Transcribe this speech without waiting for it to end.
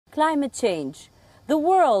climate change. The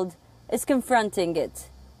world is confronting it,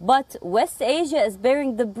 but West Asia is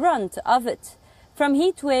bearing the brunt of it. From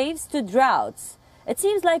heat waves to droughts, it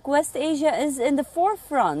seems like West Asia is in the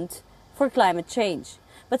forefront for climate change.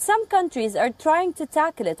 But some countries are trying to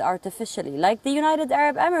tackle it artificially, like the United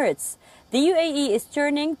Arab Emirates. The UAE is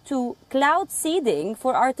turning to cloud seeding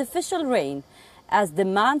for artificial rain as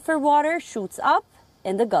demand for water shoots up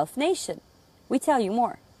in the Gulf nation. We tell you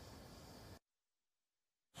more.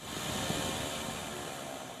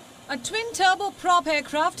 A twin-turbo prop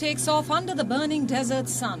aircraft takes off under the burning desert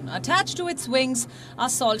sun. Attached to its wings are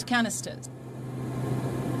salt canisters.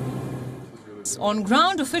 On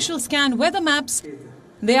ground, officials scan weather maps.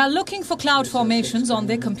 They are looking for cloud formations on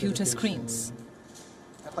their computer screens.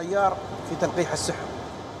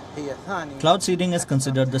 Cloud seeding is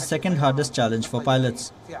considered the second hardest challenge for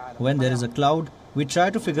pilots. When there is a cloud, we try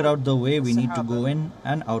to figure out the way we need to go in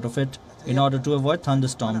and out of it in order to avoid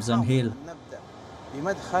thunderstorms and hail.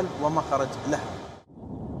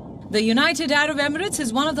 The United Arab Emirates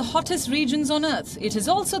is one of the hottest regions on earth. It is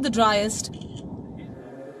also the driest.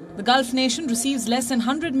 The Gulf nation receives less than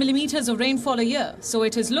 100 millimeters of rainfall a year, so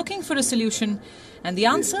it is looking for a solution, and the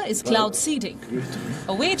answer is cloud seeding,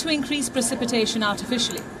 a way to increase precipitation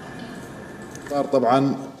artificially.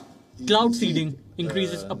 Cloud seeding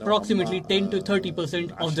increases approximately 10 to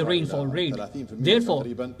 30% of the rainfall rate. Therefore,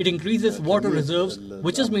 it increases water reserves,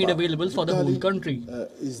 which is made available for the whole country.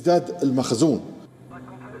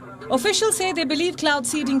 Officials say they believe cloud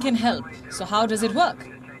seeding can help. So how does it work?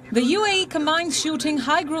 The UAE combines shooting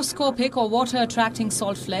hygroscopic or water-attracting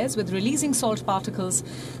salt flares with releasing salt particles.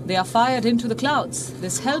 They are fired into the clouds.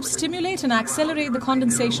 This helps stimulate and accelerate the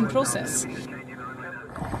condensation process.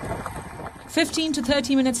 15 to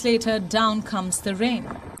 30 minutes later, down comes the rain.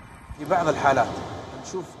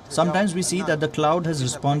 Sometimes we see that the cloud has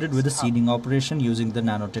responded with a seeding operation using the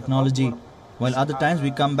nanotechnology, while other times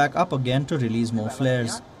we come back up again to release more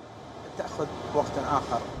flares.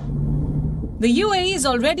 The UAE is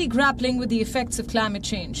already grappling with the effects of climate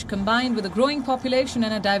change. Combined with a growing population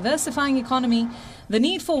and a diversifying economy, the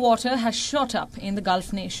need for water has shot up in the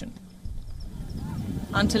Gulf nation.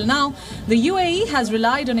 Until now, the UAE has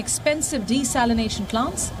relied on expensive desalination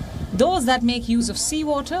plants, those that make use of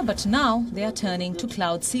seawater, but now they are turning to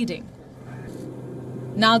cloud seeding.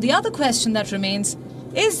 Now, the other question that remains,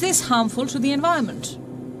 is this harmful to the environment?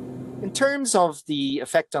 In terms of the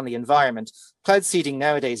effect on the environment, cloud seeding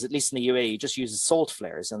nowadays, at least in the UAE, just uses salt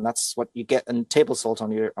flares, and that's what you get in table salt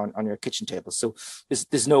on your kitchen table. So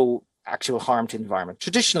there's no actual harm to the environment.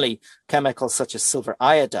 Traditionally, chemicals such as silver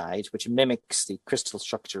iodide, which mimics the crystal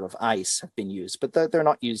structure of ice, have been used, but they're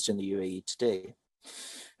not used in the UAE today.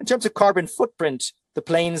 In terms of carbon footprint, the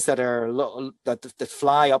planes that that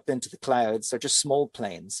fly up into the clouds are just small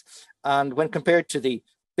planes, and when compared to the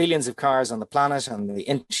billions of cars on the planet and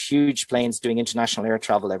the huge planes doing international air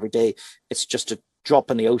travel every day, it's just a drop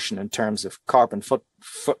in the ocean in terms of carbon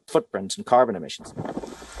footprint and carbon emissions.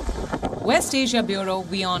 West Asia Bureau,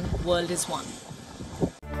 WION World is One.